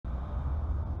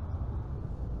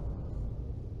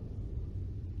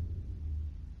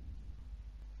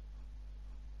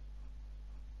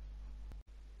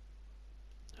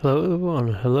Hello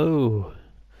everyone, hello!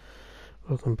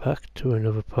 Welcome back to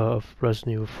another part of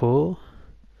Resident Evil 4.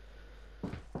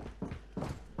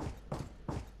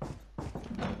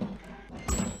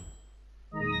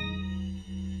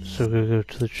 So we're gonna go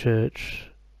to the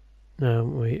church now,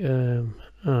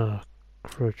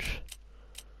 crutch.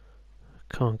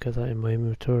 Can't get that in my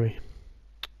inventory.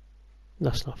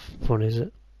 That's not fun, is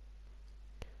it?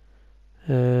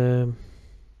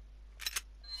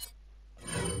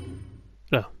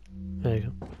 Oh, there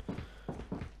you go.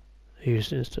 I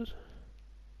used it instead.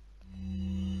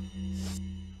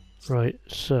 Right,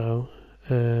 so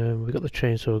we got the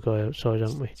chainsaw guy outside,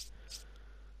 haven't we?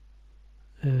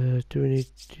 Do we need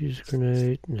to use a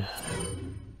grenade? No.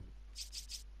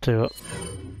 Tell you what,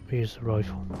 we use the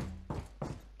rifle.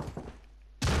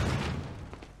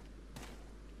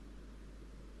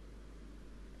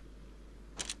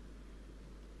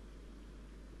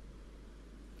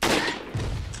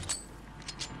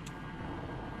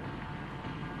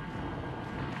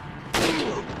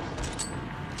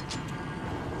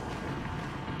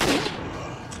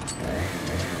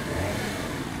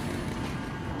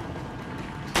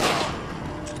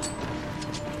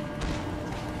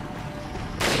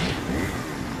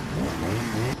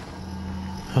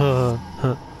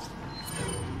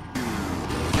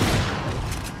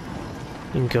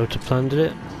 Didn't go to plan, did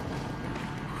it?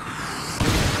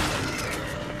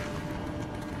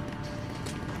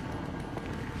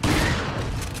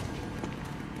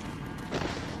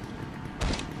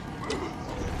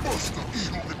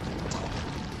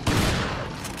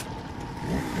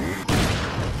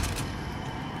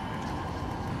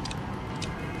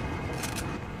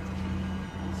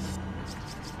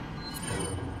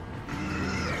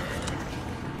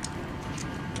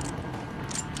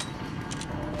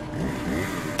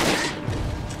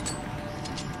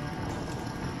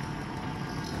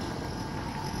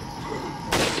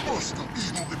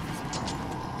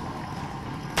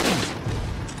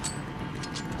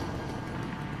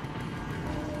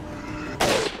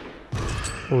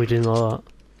 Oh, we didn't like that.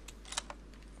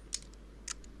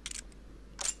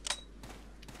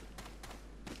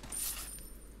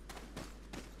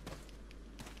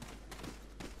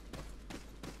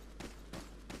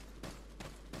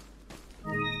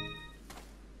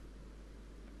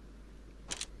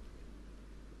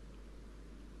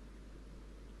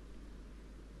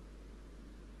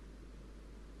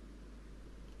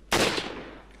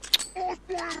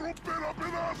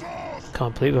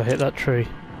 Can't believe I hit that tree.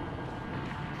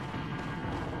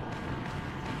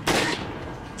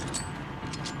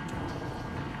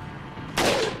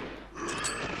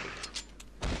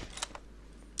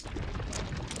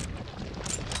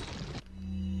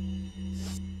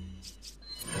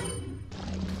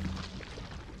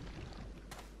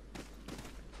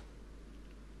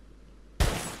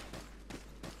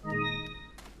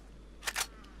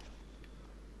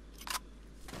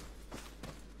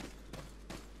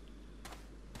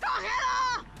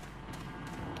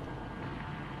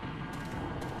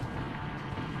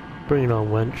 Bring it on,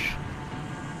 wench.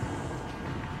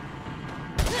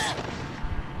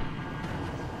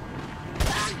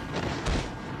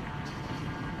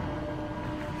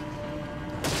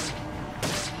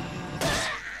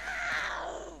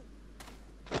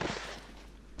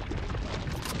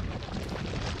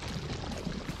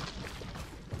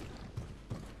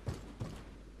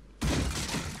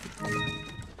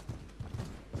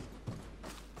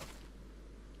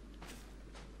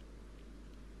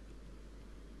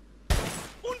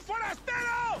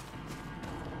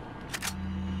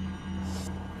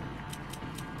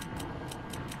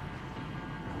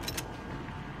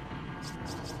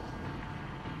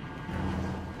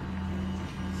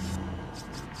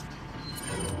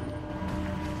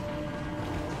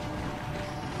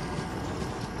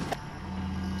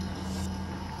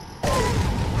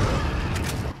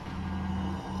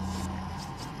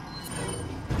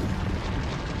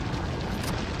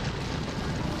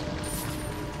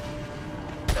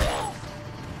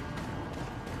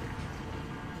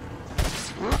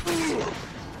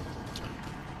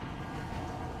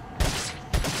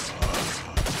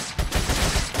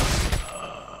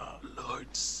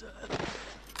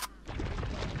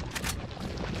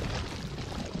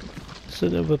 Is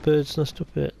there another bird's nest up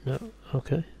here? No,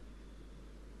 okay.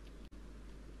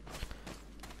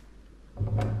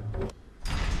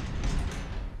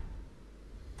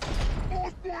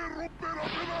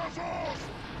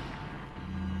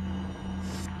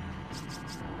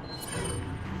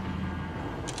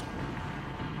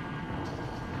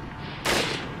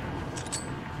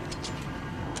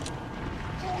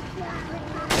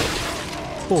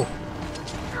 Oh.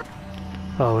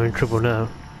 Oh, we're in trouble now.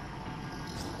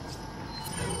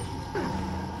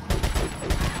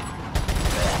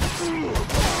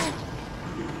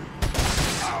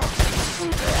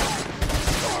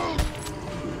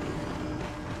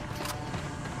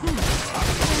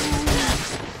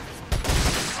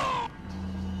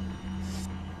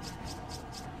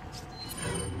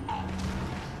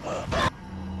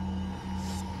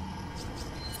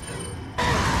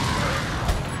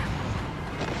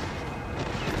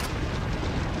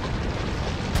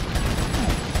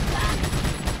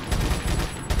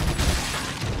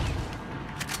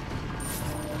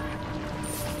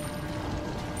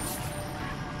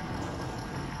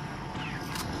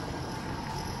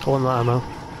 I want that ammo.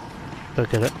 Go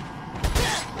get it.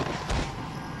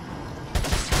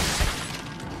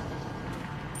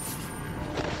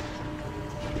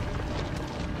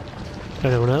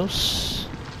 Anyone else?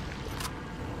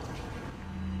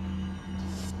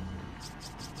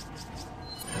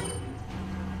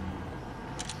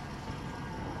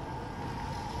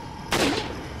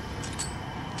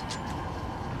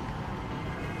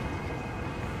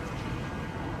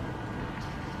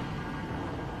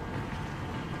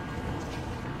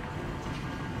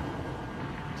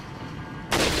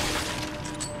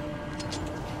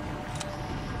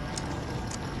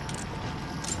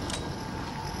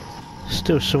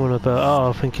 Still someone about. Oh,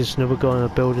 I think it's another guy in a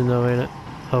building though, ain't it?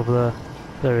 Over there.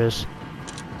 There he is.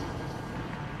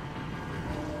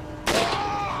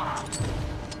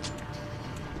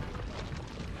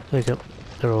 There you go.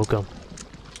 They're all gone.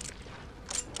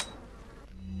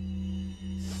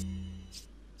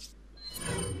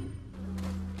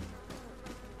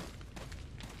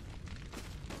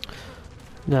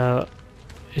 Now,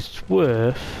 it's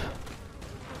worth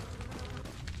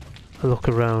a look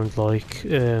around, like,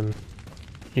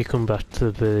 you come back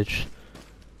to the village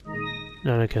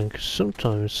now and again, because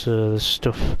sometimes there's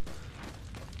stuff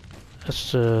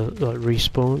that's like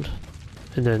respawned,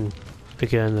 and then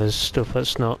again there's stuff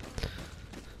that's not.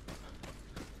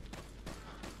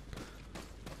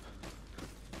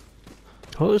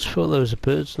 I always thought there was a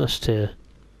bird's nest here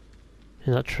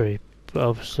in that tree, but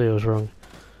obviously I was wrong.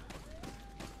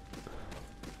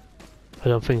 I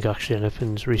don't think actually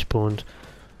anything's respawned.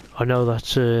 I know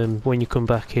that when you come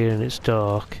back here and it's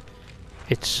dark,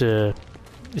 it's all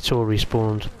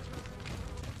respawned.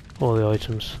 All the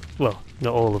items. Well,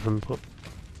 not all of them, but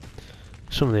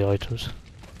some of the items.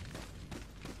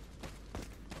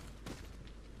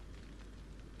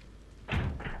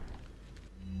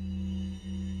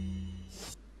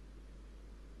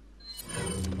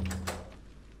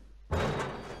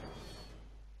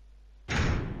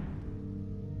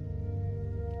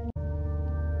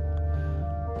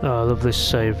 Oh, I love this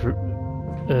save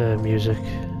music.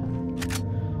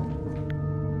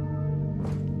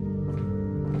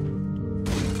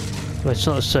 Well, it's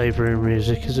not a save room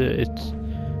music, is it?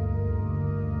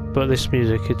 But this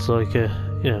music, it's like a,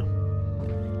 you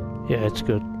know, yeah, it's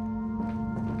good.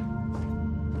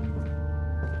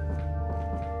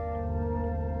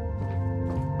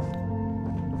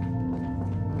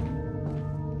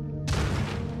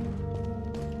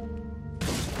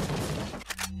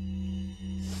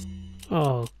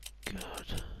 Oh,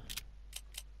 God.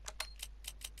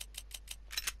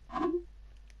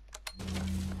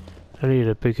 I need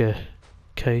a bigger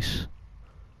case.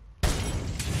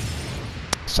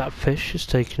 It's that fish is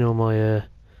taking all my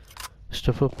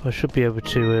stuff up. I should be able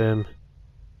to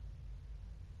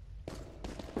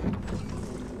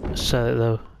sell it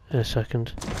though in a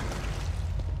second.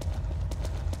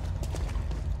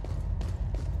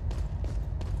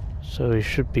 So we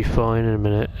should be fine in a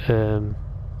minute.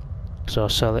 So I'll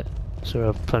sell it, so I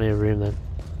have plenty of room then.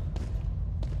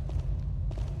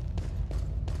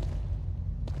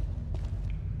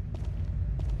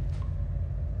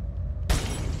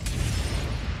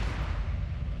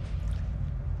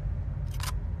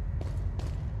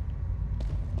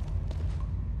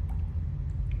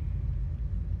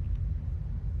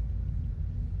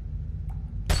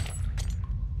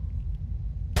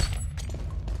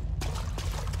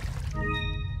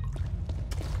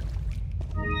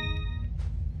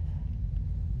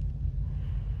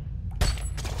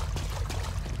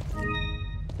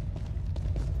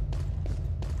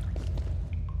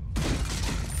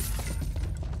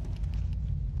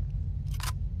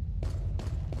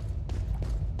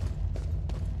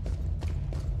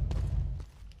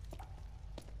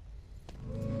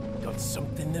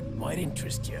 Something that might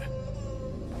interest you.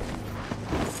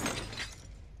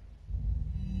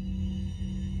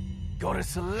 Got a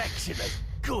selection of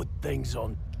good things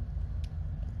on.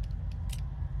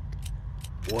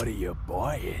 What are you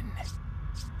buying?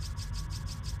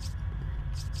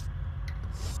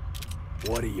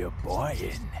 What are you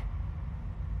buying?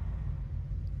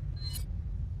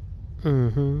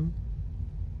 Mm-hmm.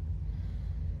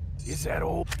 Is that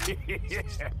all?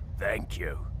 Thank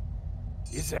you.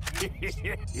 Is that...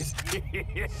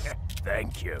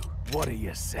 Thank you. What are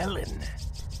you selling?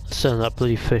 Selling that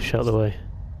bloody fish out of the way.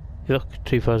 Look,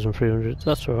 2,300.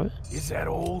 That's alright. Is that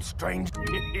all, strange?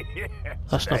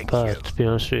 That's not bad, to be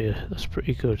honest with you. That's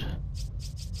pretty good.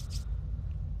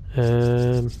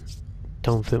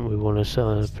 Don't think we want to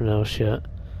sell anything else yet.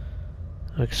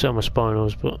 I can sell my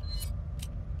spinals, but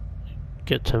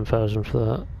get 10,000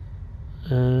 for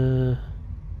that.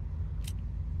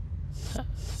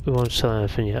 We won't sell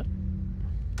anything yet.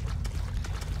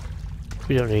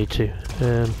 we don't need to.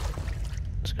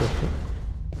 Let's go for it.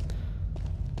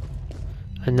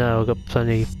 And now I've got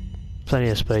plenty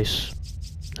of space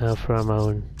now for ammo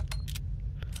and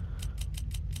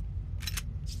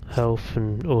health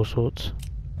and all sorts.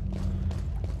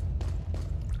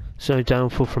 So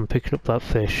downfall from picking up that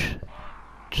fish,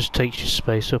 just takes your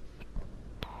space up.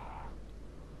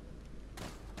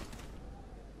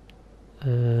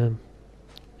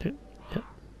 Yep.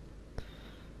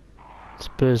 It's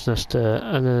a bird's nest there,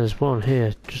 and then there's one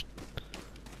here,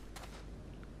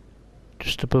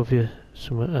 just above you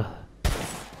somewhere.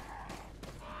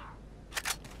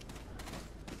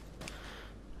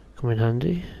 Come in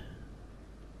handy.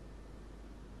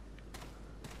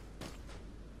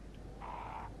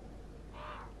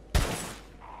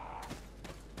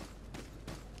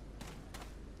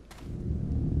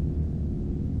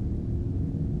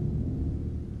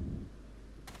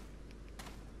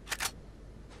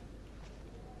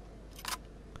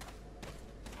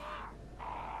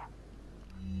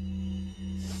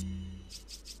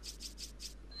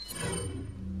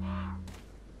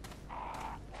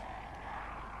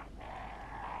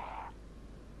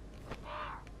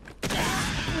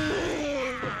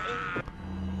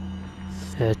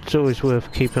 Yeah, it's always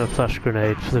worth keeping a flash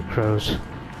grenade for the crows.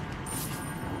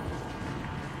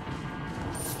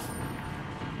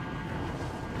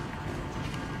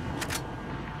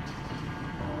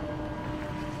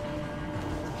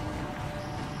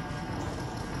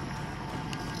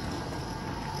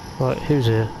 Right, who's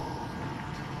here?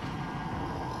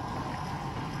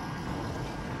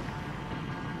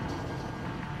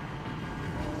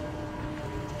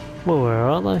 Well, where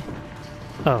are they?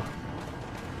 Oh.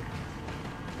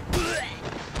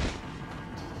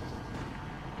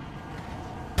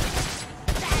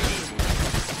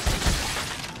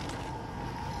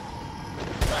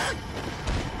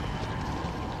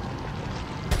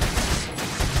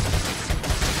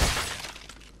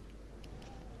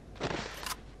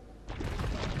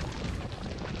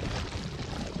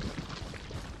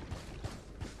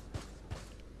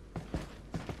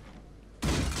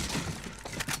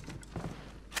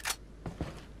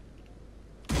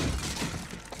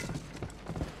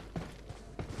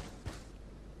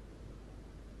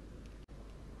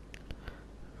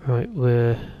 Right,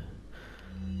 we're...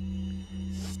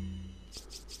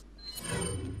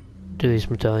 do these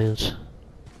medallions.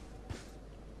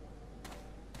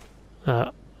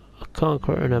 I can't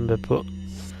quite remember, but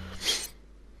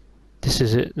this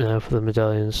is it now for the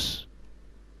medallions.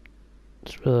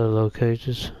 It's where they're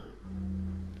located.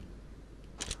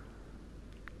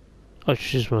 I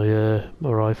should use my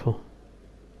my rifle.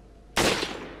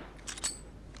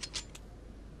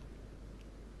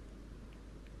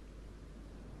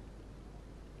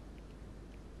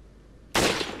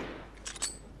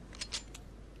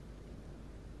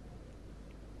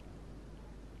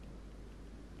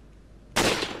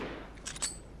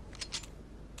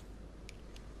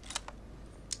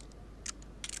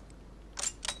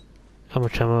 How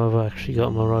much ammo have I actually got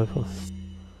on my rifle?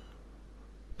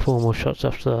 4 more shots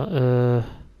after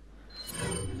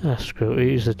that. Screw it,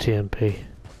 we use the TMP.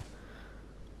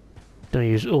 Don't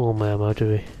use all my ammo, do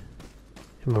we?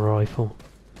 In my rifle.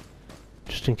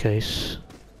 Just in case.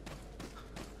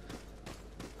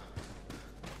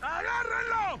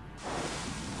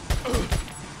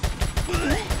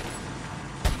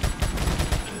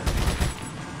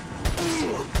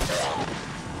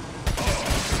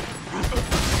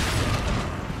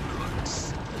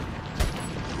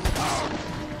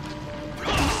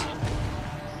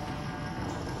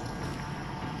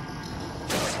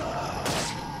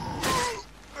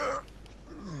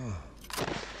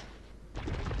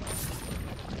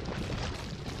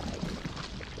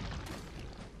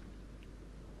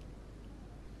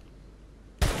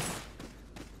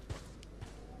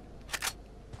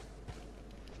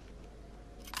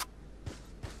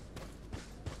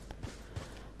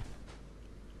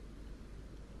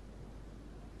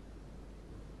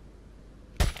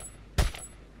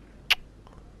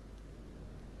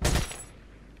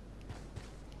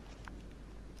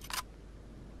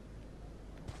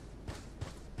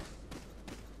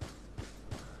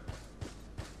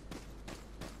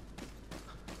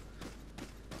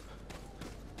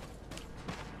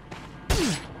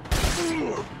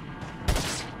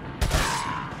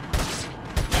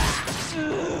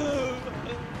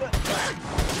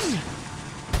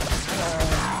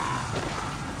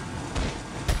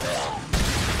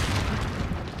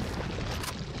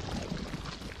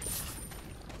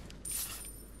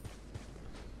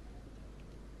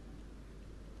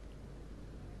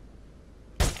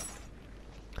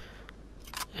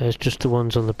 It's just the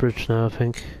ones on the bridge now, I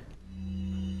think.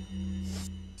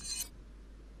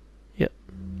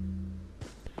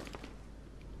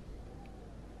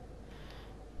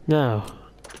 Now.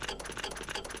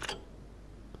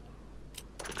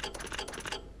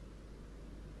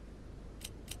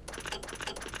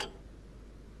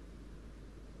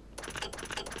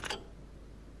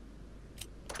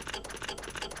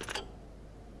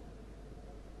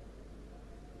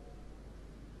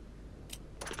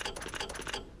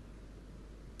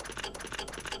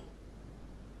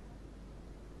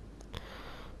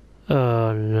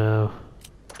 Oh no.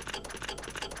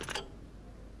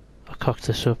 I cocked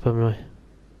this up, haven't I?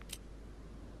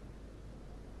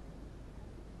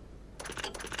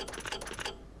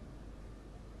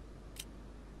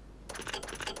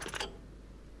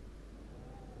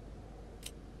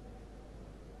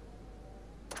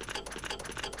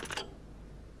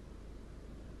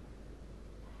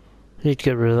 Need to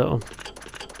get rid of that one.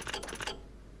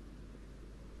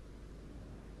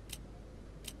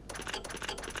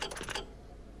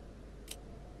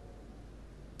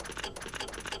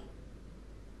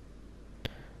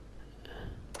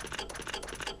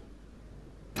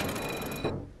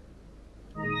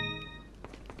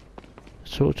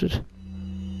 Sorted.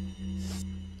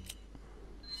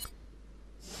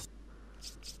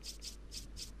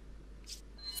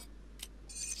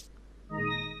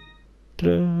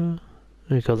 Ta-da!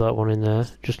 We got that one in there.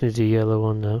 Just need the yellow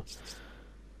one now.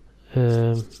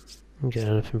 I'm getting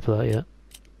anything for that yet.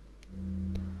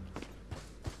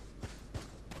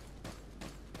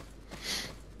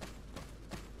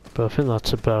 But I think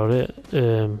that's about it.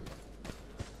 Do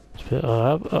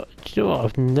you know what?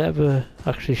 I've never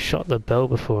actually shot the bell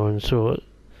before and see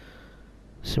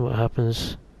what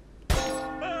happens.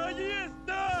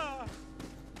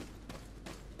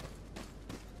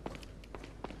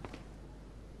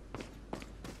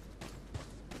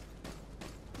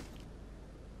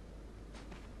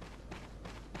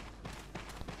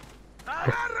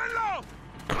 Oh,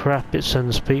 crap, it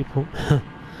sends people.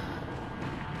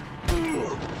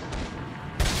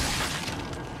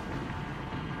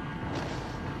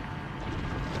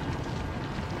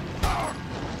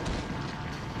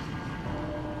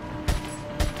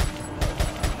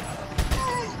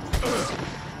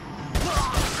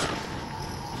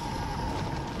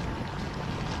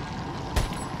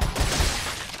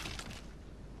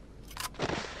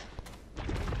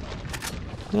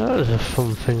 That was a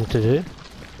fun thing to do.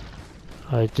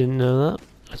 I didn't know that.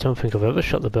 I don't think I've ever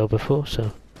shot the bell before, so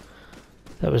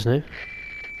that was new.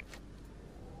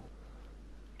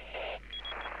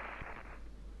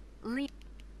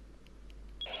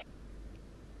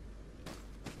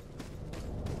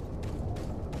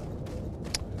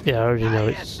 Yeah, I already know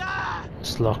it's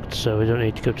locked, so we don't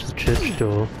need to go to the church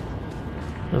door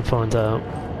and find out.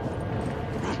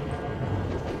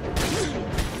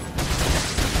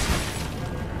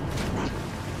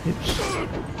 Oops.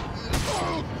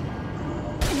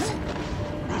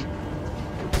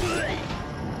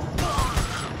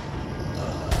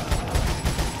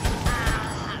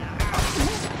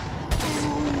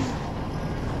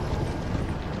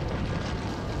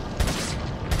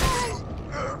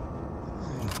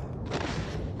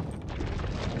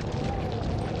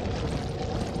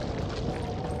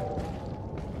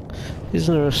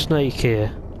 Isn't there a snake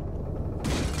here?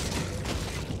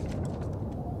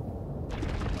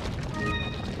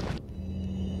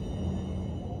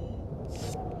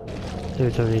 We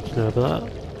don't need to know about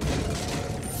that.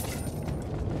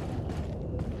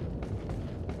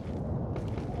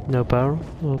 No barrel?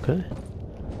 Okay.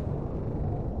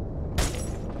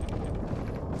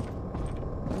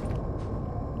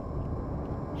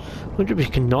 Wonder if we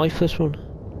can knife this one.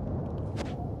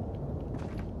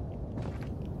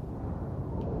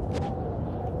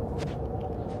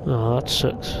 Oh, that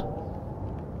sucks.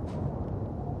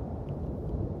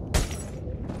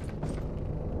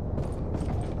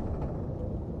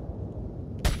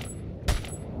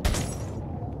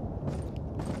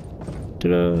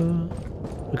 Ta-da!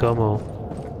 We got them all.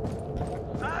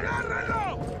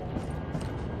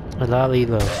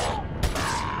 Alalilo.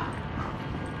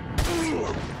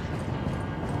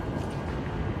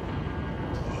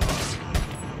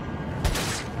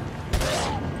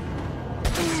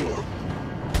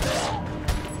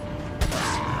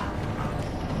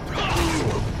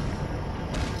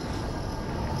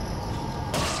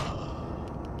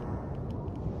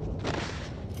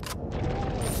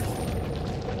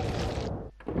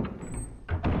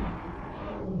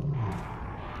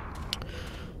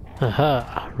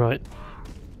 Aha, right.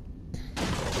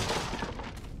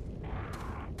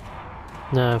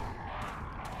 Now,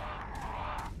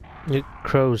 the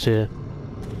crow's here.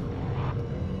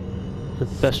 The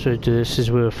best way to do this is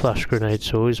with a flash grenade,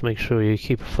 so always make sure you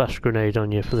keep a flash grenade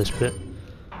on you for this bit.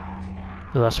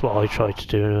 And that's what I try to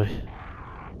do anyway.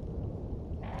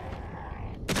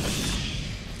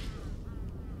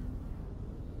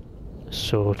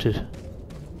 sorted.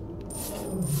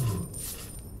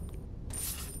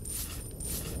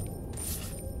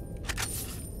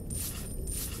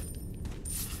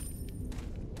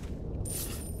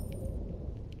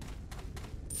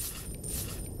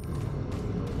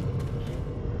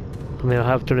 I mean, I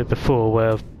have done it before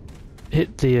where I've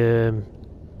hit the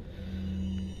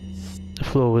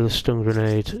floor with a stun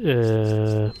grenade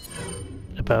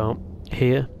about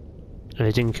here, and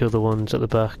it didn't kill the ones at the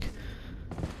back.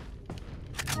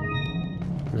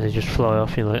 And they just fly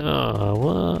off, and you're like, oh,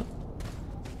 what?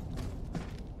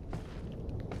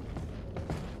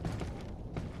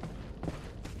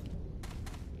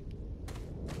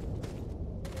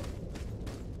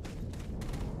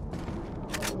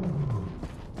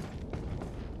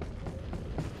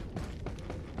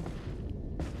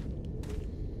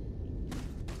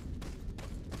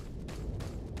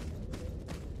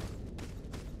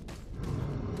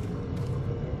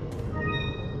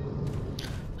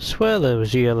 I swear there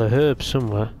was a yellow herb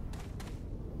somewhere.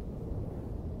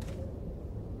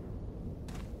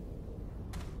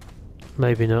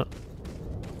 Maybe not.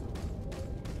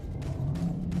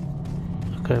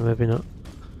 Okay, maybe not.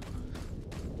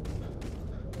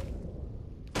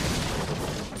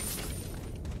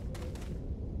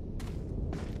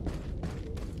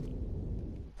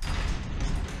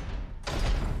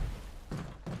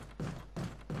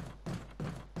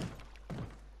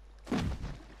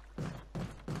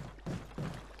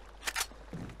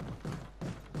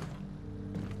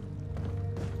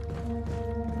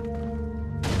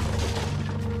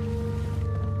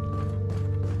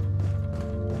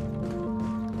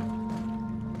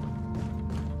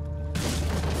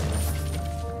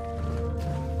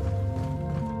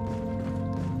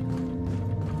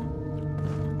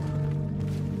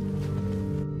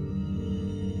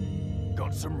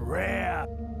 Got some rare.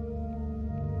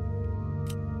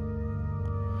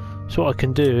 So what I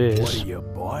can do is... What are you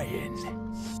buying?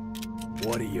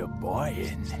 What are you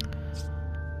buying?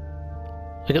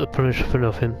 I get the permission for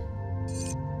nothing.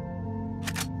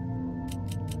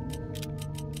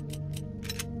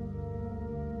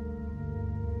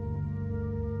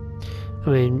 I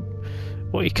mean,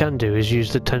 what you can do is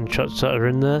use the 10 shots that are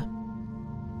in there,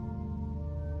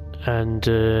 and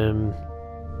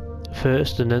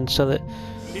first, and then sell it.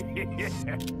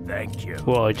 Thank you.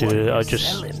 What I do, What are I you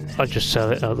just selling?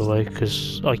 sell it out of the way,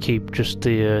 because I keep just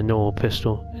the normal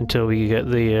pistol until you get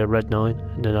the red 9,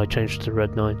 and then I change to the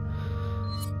red 9.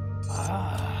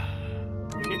 Ah.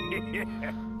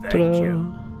 Thank Ta-da!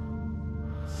 you.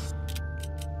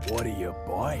 What are you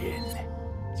buying?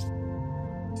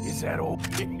 Is that all?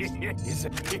 Is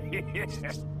it?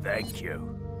 Thank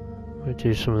you. We'll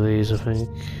do some of these, I think.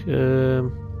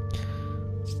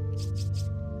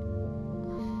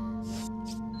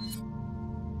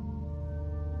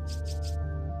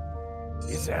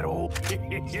 Is that all?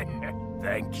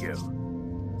 Thank you.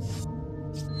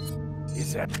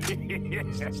 Is that?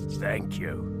 Thank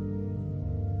you.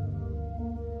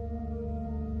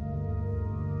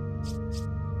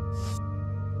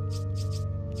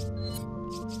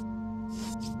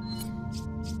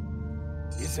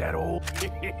 Is that all?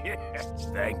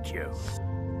 Thank you.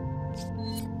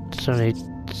 It's only...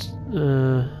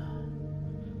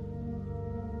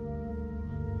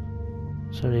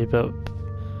 it's only about...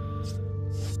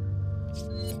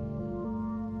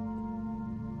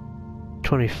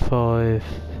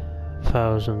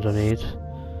 $25,000 I need.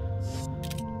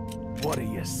 What are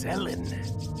you selling?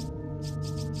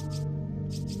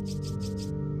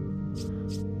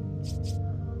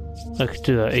 I could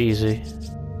do that easy.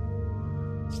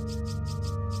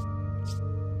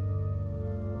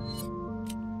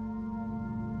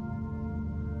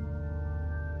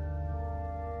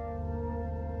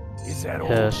 Is that all?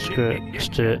 Yeah, screw it. Let's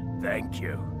do it. Thank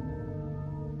you.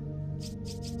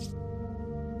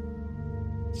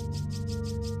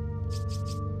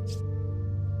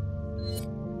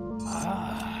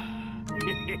 Ah.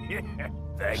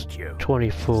 Thank you.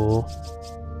 24.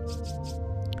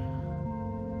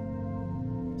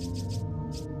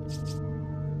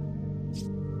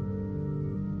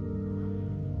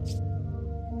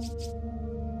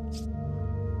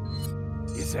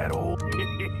 Is that all?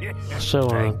 So on.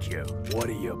 Thank you. What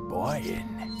are you buying?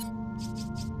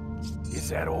 Is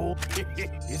that all?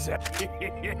 Is that?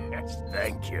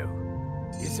 Thank you.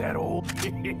 Is that all?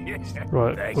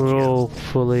 Right, Thank we're you. all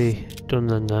fully done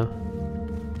then now.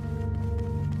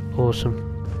 Awesome.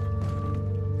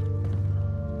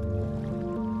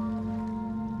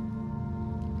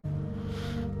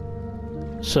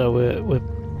 So we're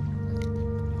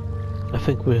I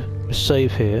think we're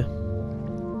safe here.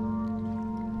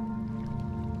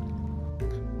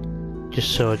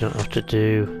 Just so I don't have to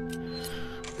do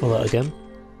Well, that again.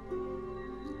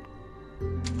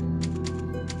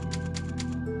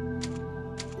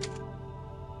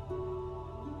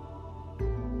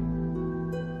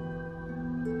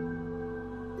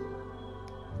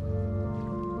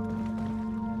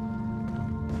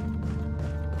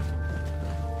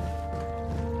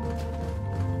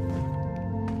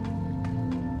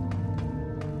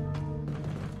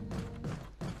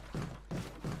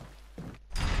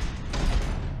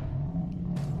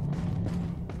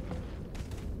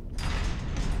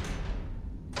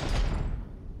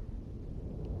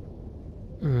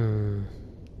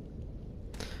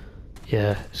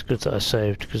 Yeah, it's good that I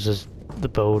saved because there's the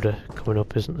boulder coming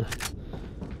up, isn't there?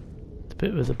 The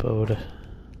bit with the boulder.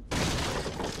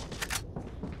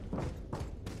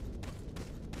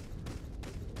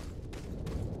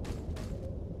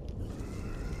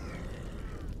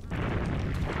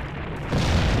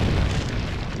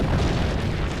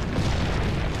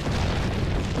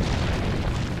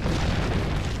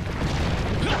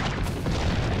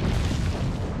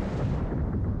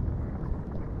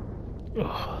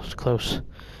 Oh, it's close.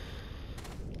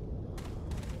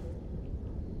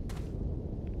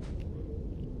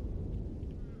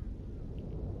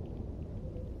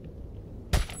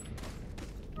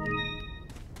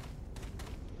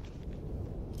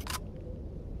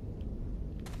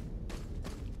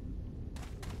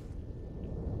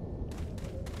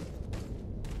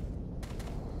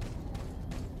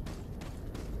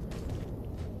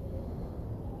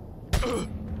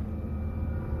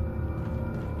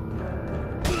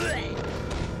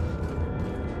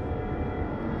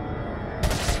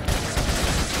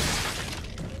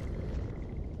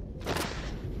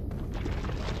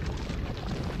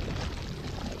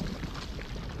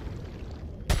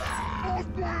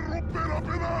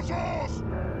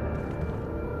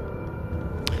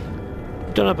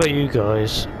 I don't know about you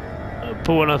guys,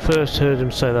 but when I first heard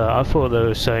him say that, I thought they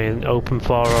were saying open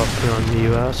fire off on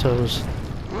you assholes.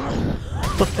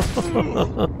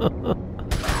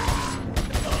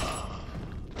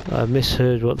 I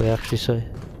misheard what they actually say.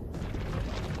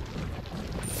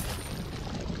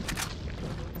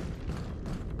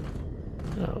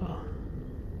 Oh.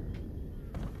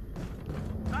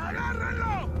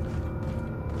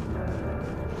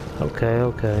 Okay,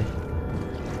 okay.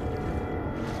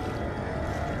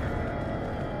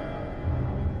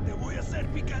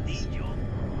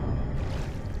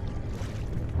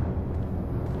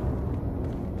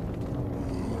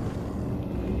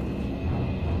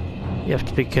 You have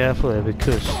to be careful there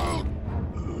because...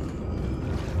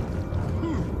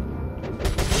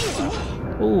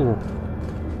 Ooh.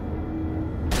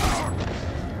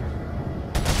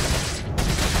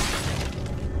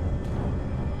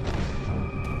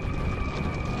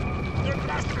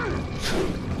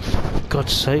 For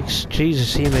God's sakes,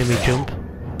 Jesus, he made me jump.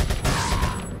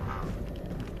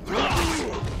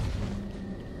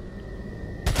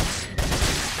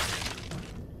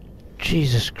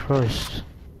 Jesus Christ.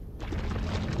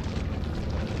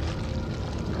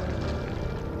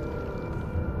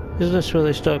 Isn't this where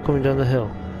they start coming down the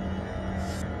hill?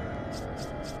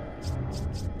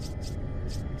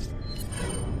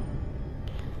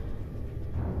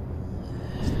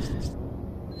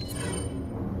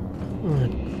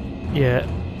 Yeah.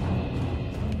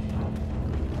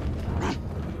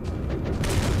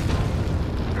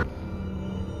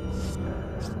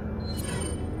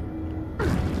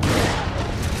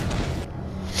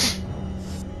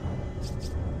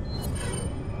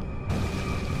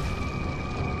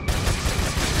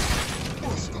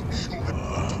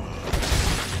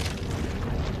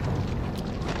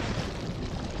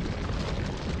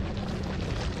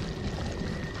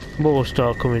 More will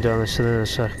start coming down this in a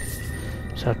sec,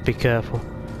 so I have to be careful.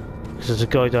 Because there's a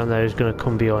guy down there who's going to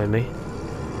come behind me.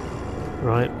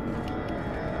 Right.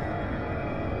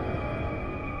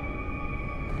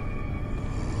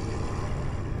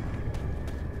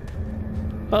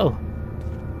 Oh.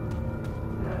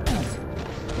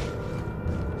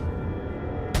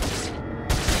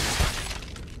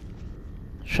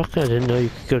 Shocking, I didn't know you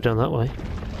could go down that way.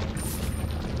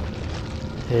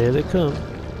 Here they come.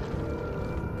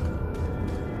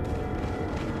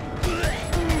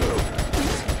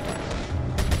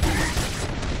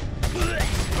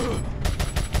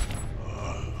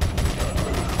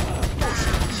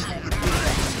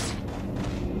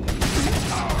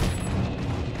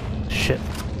 Shit.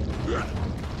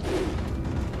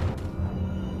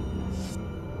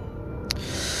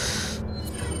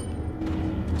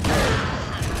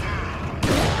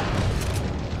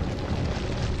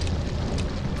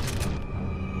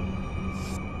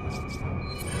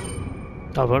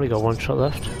 I've only got one shot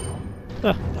left.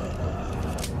 Ah.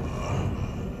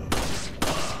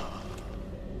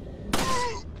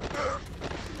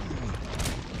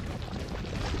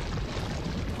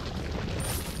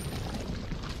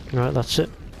 Right, that's it.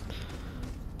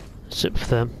 That's it for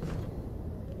them.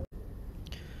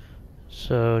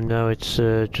 So now it's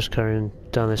just carrying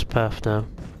down this path now.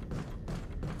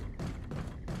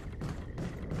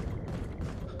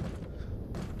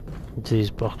 Into these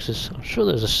boxes. I'm sure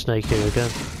there's a snake here again.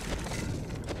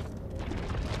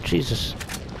 Jesus.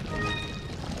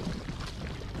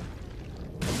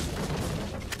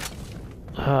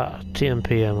 Ah,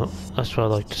 TMP ammo. That's what I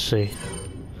like to see.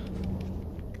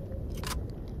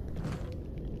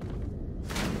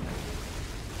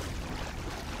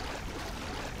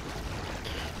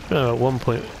 No, at one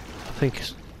point, I think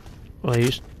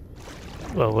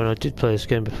when I did play this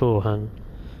game beforehand,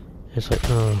 it's like,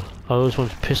 oh, I always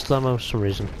wanted pistol ammo for some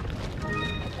reason.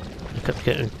 I kept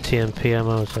getting TMP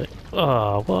ammo. I was like,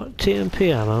 oh, what?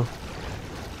 TMP ammo?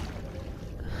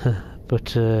 But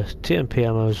TMP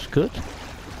ammo is good.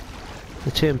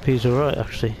 The TMP's alright,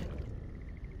 actually.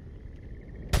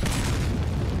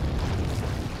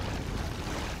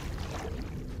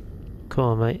 Come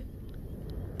on, mate.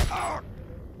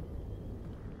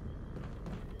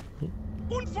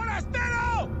 ¡Un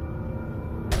forastero!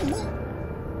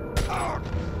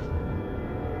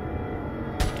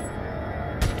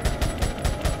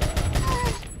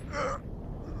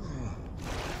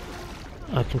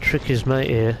 I can trick his mate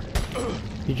here.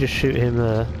 You just shoot him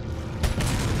there.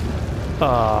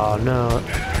 Oh no.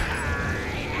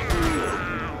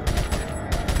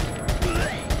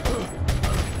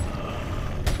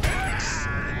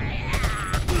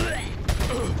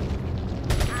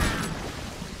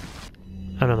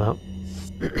 And I'm out.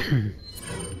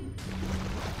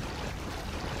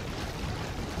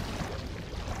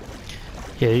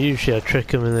 Yeah, usually I trick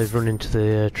them and they'd run into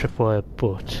the tripwire,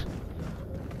 but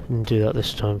I didn't do that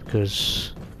this time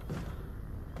because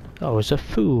I was a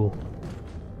fool.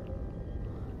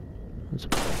 There's a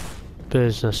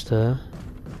bird's nest there.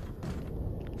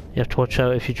 You have to watch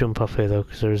out if you jump off here though,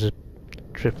 because there is a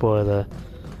tripwire there.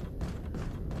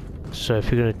 So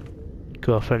if you're going to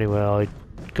go off anywhere, I'd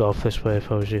go off this way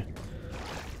if I was you.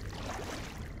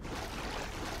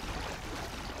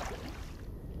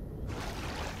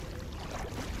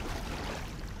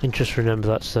 And just remember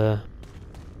that's there.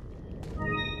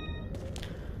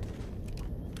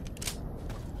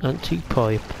 Antique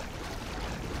pipe.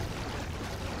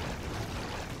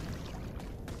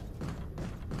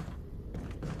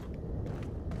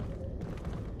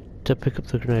 Did I pick up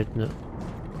the grenade? No.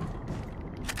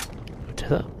 I did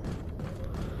that.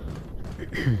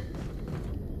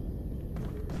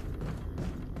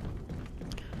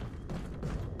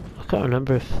 I can't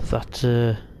remember if that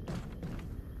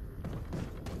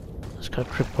it's got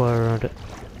tripwire around it.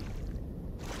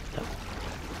 No.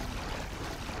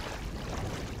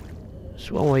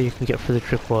 There's one way you can get through the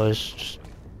tripwires. Just...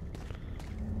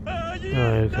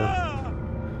 there you go.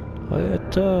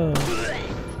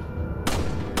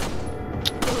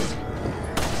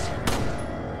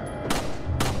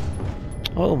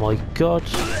 Oh my god.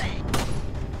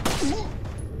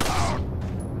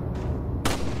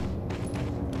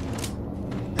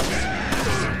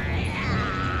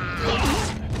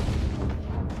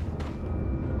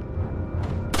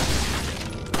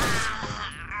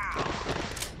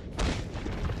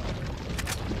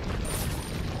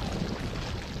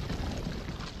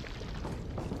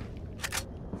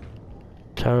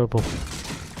 Terrible.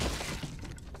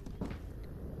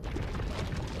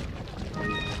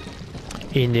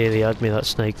 He nearly had me, that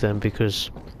snake, then,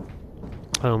 because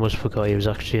I almost forgot he was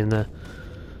actually in there.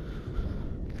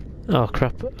 Oh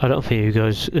crap, I don't think you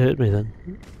guys hurt me then.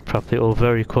 Probably all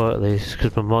very quietly,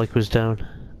 because my mic was down.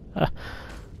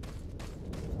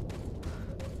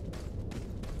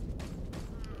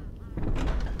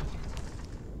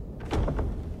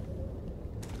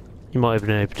 You might have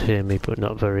been able to hear me, but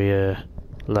not very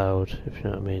loud, if you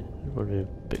know what I mean. It would be a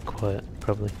bit quiet,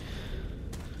 probably.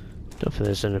 Don't think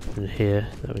there's anything here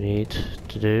that we need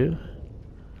to do.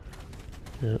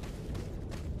 No.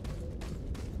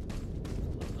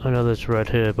 I know there's red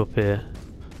herb up here,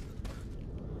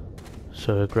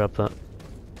 so grab that.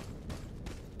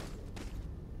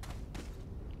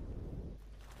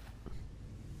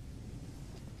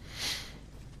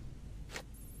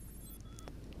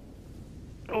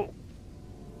 Oh.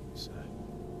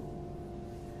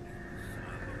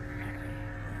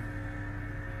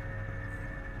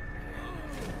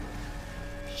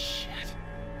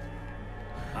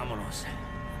 Vámonos.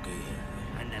 Ok,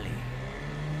 ándale.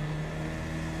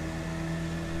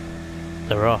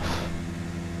 They're off.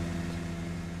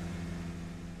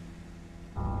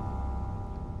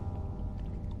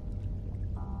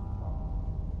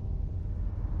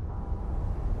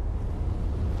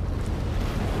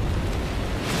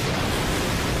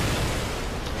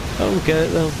 don't get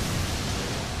it though.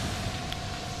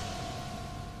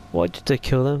 Why did they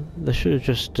kill them? They should have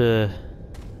just put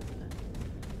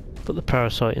the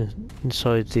parasite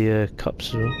inside the cups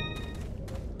as well.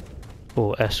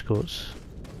 Or escorts.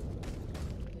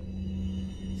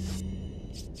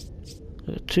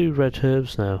 2 red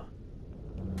herbs now.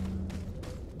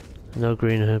 No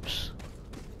green herbs.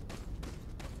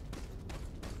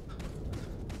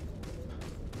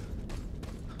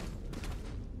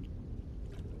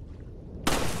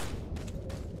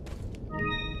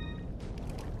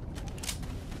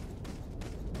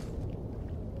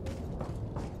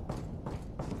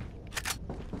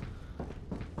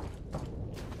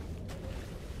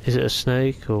 Is it a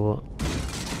snake or what?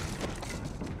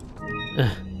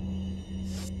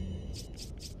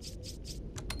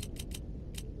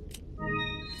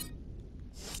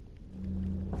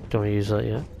 Don't want to use that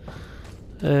yet.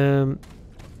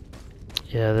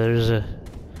 Yeah, there is a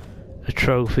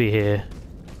trophy here,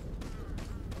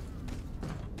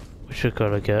 which I've got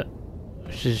to get.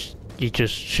 Which is you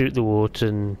just shoot the water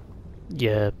and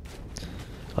yeah,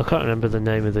 I can't remember the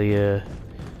name of the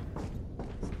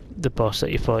boss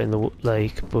that you fight in the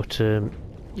lake, but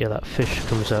yeah, that fish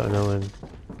comes out now and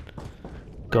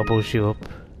gobbles you up.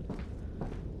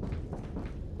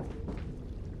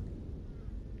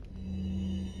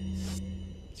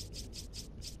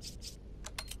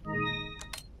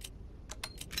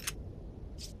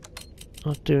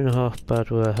 Not doing half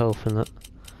bad with our health in that.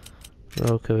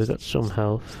 Okay, we got some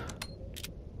health.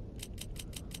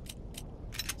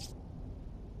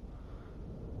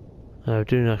 We're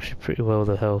doing actually pretty well with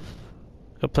the health.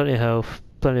 Got plenty of health,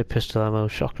 plenty of pistol ammo,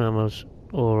 shotgun ammo's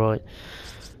alright.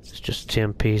 It's just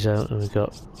TMP's out and we've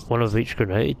got 1 of each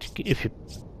grenade. If you...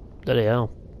 bloody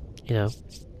hell. You know.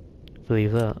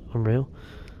 Believe that. Unreal.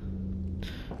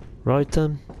 Right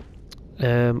then.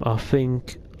 I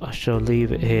think I shall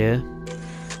leave it here.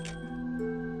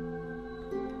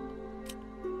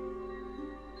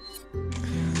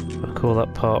 I'll call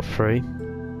that part 3.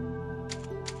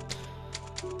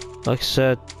 Like I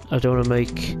said, I don't want to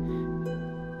make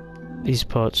these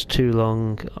parts too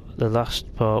long. The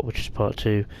last part, which is part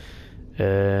 2,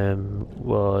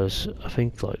 was I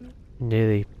think like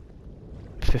nearly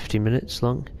 50 minutes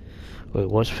long. Well,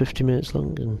 it was 50 minutes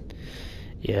long, and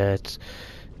yeah, it's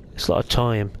a lot of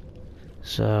time.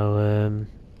 So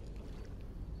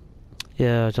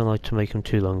yeah, I don't like to make them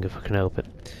too long if I can help it.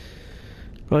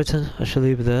 Right then, I shall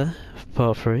leave it there for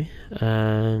part 3,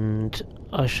 and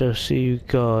I shall see you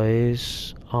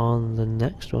guys on the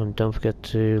next one. Don't forget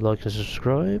to like and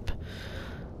subscribe.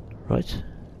 Right,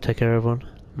 take care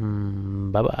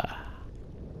everyone. Bye bye.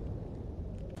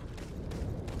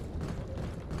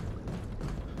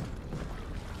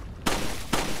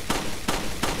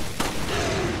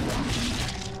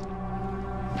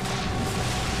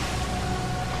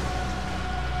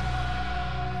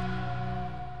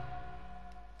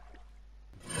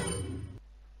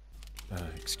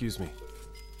 Excuse me,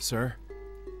 sir?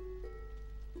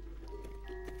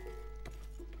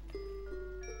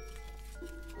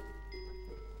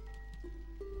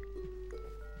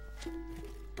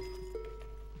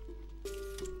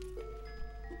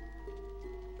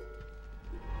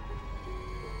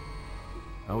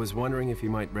 I was wondering if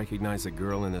you might recognize a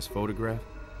girl in this photograph?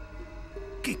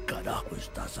 ¿Qué carajo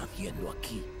estás haciendo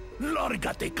aquí?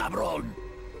 ¡Lárgate, cabrón!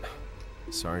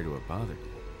 Sorry to have bothered you.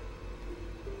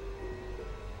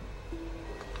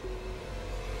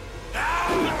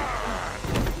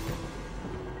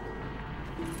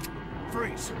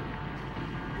 Freeze!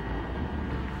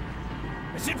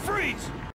 I said freeze!